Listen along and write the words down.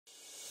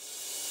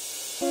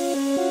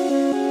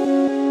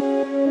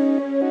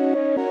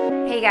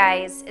Hey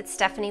guys, it's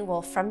Stephanie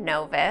Wolff from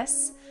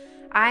Novus.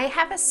 I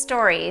have a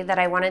story that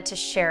I wanted to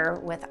share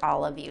with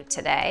all of you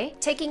today.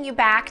 Taking you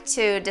back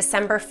to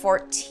December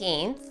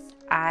 14th,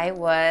 I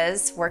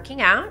was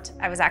working out.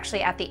 I was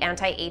actually at the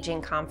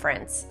anti-aging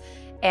conference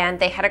and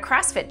they had a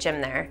CrossFit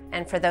gym there.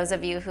 And for those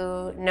of you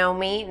who know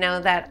me,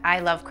 know that I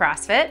love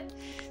CrossFit.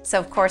 So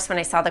of course, when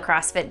I saw the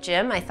CrossFit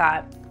gym, I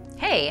thought,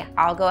 hey,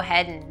 I'll go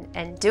ahead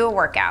and do a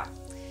workout.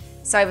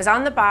 So I was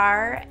on the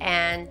bar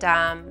and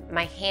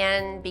my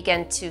hand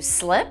began to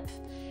slip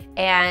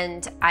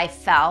and I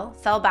fell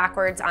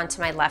backwards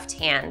onto my left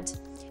hand.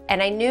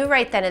 And I knew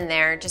right then and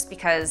there, just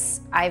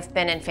because I've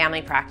been in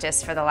family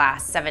practice for the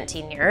last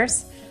 17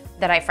 years,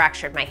 that I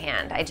fractured my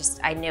hand.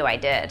 I knew I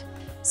did.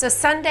 So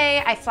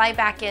Sunday, I fly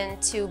back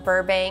into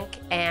Burbank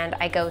and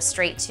I go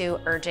straight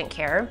to urgent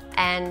care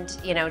and,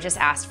 just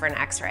asked for an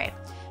x-ray.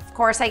 Of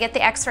course, I get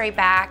the x-ray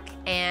back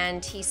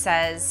and he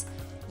says,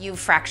 you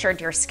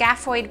fractured your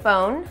scaphoid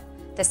bone.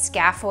 The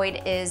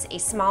scaphoid is a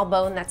small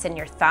bone that's in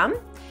your thumb,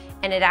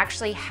 and it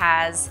actually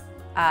has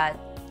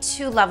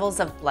 2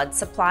 levels of blood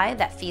supply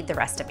that feed the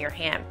rest of your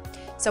hand.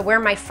 So where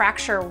my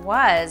fracture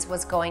was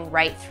going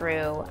right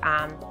through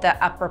the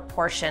upper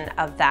portion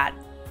of that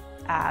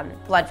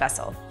blood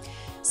vessel.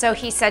 So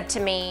he said to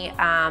me,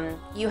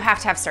 you have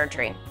to have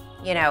surgery.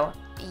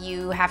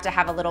 You have to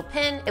have a little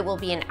pin. It will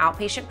be an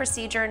outpatient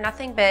procedure,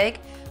 nothing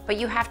big, but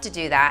you have to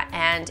do that.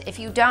 And if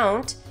you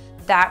don't,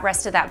 that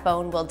rest of that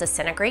bone will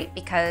disintegrate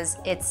because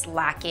it's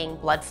lacking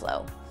blood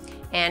flow.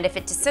 And if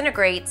it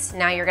disintegrates,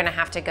 now you're gonna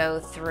have to go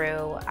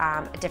through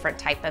a different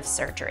type of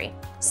surgery.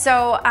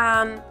 So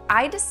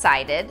I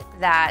decided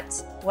that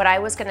what I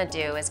was gonna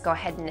do is go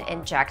ahead and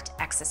inject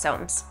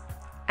exosomes.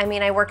 I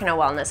mean, I work in a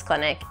wellness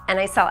clinic and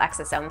I sell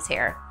exosomes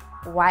here.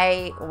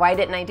 Why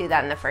didn't I do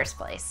that in the first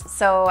place?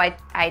 So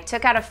I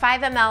took out a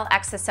 5 ml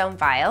exosome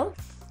vial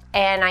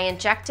and I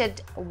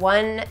injected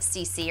 1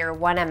 cc or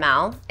 1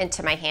 ml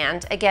into my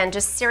hand. Again,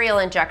 just serial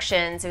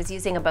injections. I was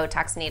using a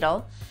Botox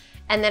needle.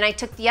 And then I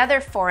took the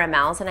other 4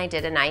 mLs and I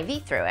did an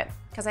IV through it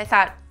because I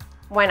thought,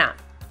 why not?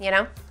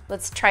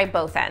 Let's try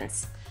both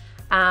ends.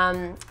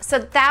 So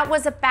that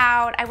was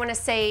about, I want to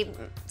say,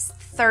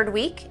 3rd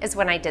week is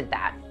when I did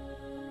that.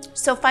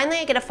 So finally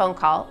I get a phone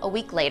call a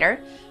week later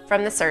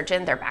from the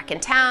surgeon. They're back in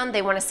town.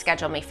 They want to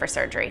schedule me for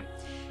surgery.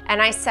 And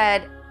I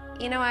said,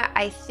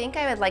 I think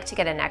I would like to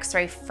get an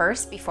x-ray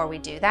first before we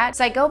do that.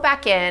 So I go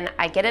back in,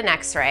 I get an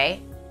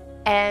x-ray,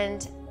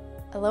 and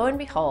lo and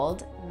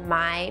behold,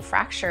 my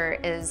fracture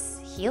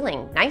is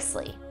healing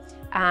nicely.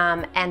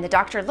 And the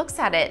doctor looks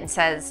at it and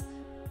says,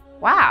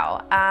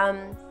 wow,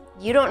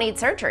 you don't need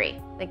surgery.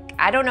 Like,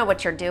 I don't know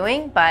what you're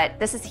doing, but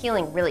this is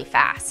healing really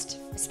fast,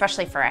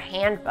 especially for a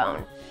hand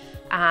bone.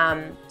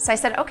 So I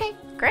said, okay,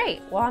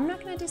 great. Well, I'm not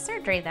gonna do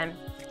surgery then.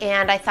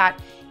 And I thought,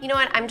 you know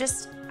what,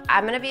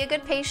 I'm gonna be a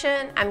good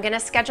patient. I'm gonna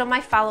schedule my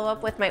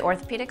follow-up with my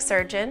orthopedic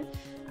surgeon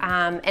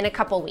in a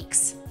couple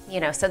weeks.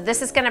 So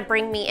this is gonna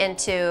bring me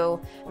into,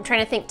 I'm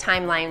trying to think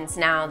timelines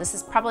now. This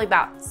is probably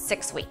about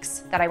 6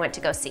 weeks that I went to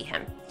go see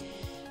him.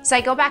 So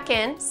I go back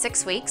in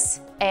 6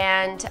 weeks.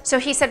 And so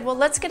he said, well,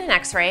 let's get an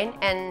x-ray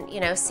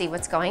and, see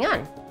what's going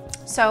on.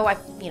 So I,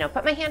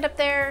 put my hand up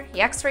there,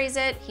 he x-rays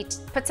it, he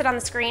puts it on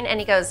the screen and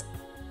he goes,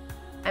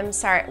 I'm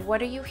sorry,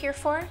 what are you here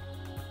for?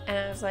 And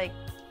I was like,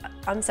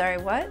 I'm sorry,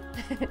 what?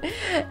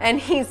 And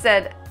he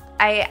said,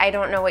 I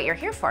don't know what you're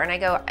here for. And I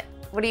go,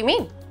 what do you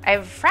mean? I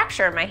have a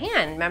fracture in my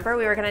hand. Remember,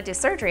 we were gonna do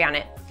surgery on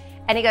it.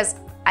 And he goes,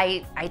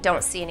 I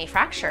don't see any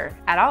fracture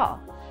at all.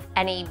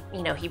 And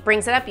he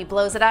brings it up, he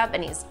blows it up,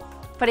 and he's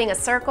putting a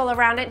circle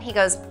around it. And he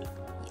goes,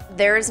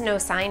 there is no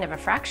sign of a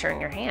fracture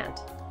in your hand.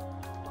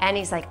 And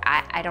he's like,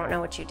 I don't know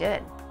what you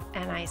did.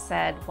 And I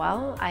said,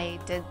 well, I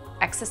did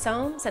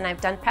exosomes and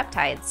I've done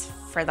peptides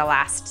for the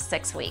last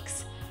 6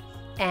 weeks.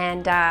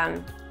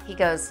 And he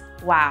goes,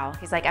 wow.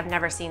 He's like, I've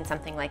never seen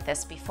something like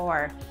this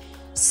before.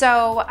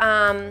 So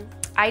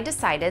I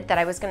decided that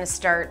I was gonna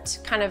start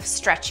kind of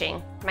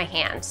stretching my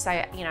hand. So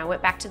I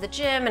went back to the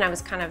gym and I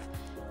was kind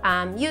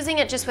of using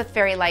it just with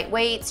very light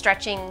weight,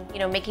 stretching,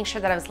 making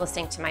sure that I was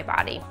listening to my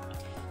body.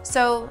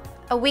 So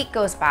a week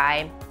goes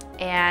by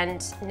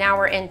and now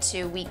we're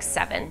into week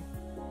 7.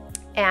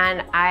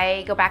 And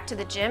I go back to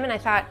the gym and I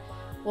thought,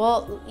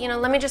 well,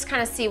 let me just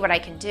kind of see what I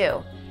can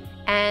do.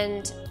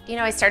 And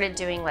I started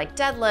doing like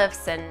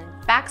deadlifts and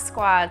back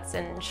squats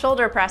and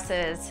shoulder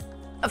presses,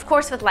 of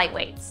course with light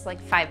weights,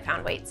 like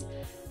 5-pound weights.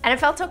 And it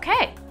felt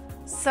okay.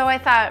 So I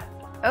thought,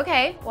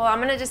 okay, well, I'm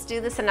gonna just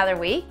do this another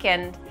week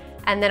and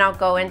then I'll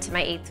go into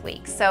my 8th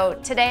week. So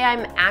today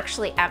I'm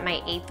actually at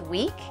my 8th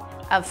week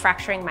of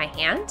fracturing my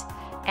hand.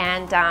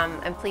 And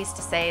I'm pleased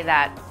to say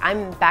that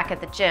I'm back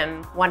at the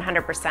gym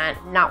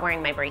 100%, not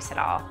wearing my brace at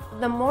all.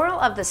 The moral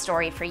of the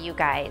story for you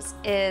guys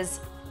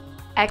is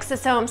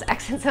exosomes,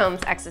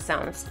 exosomes,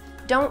 exosomes.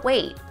 Don't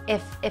wait.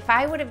 If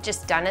I would have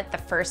just done it the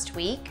first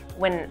week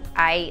when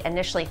I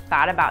initially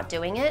thought about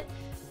doing it,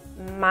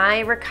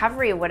 my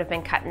recovery would have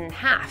been cut in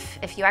half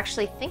if you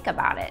actually think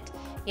about it.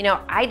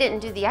 I didn't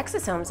do the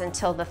exosomes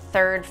until the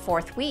 3rd,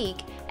 4th week,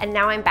 and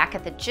now I'm back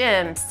at the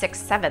gym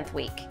 6th, 7th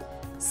week.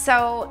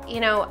 So, you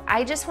know,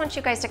 I just want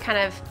you guys to kind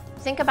of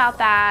think about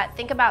that,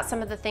 think about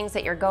some of the things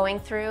that you're going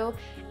through,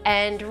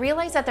 and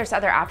realize that there's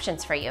other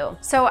options for you.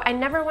 So I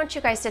never want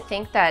you guys to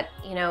think that,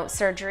 you know,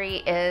 surgery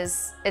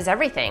is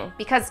everything,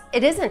 because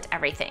it isn't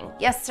everything.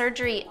 Yes,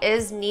 surgery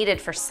is needed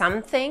for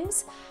some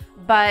things,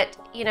 but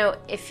you know,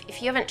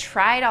 if you haven't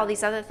tried all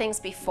these other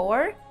things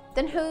before,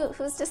 then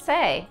who's to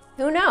say?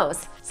 Who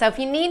knows? So if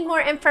you need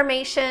more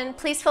information,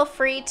 please feel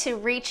free to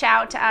reach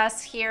out to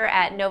us here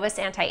at Novus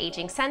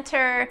Anti-Aging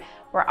Center.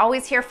 We're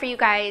always here for you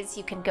guys.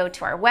 You can go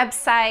to our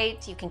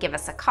website, you can give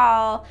us a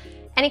call.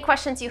 Any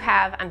questions you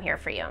have, I'm here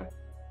for you.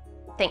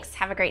 Thanks,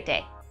 have a great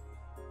day.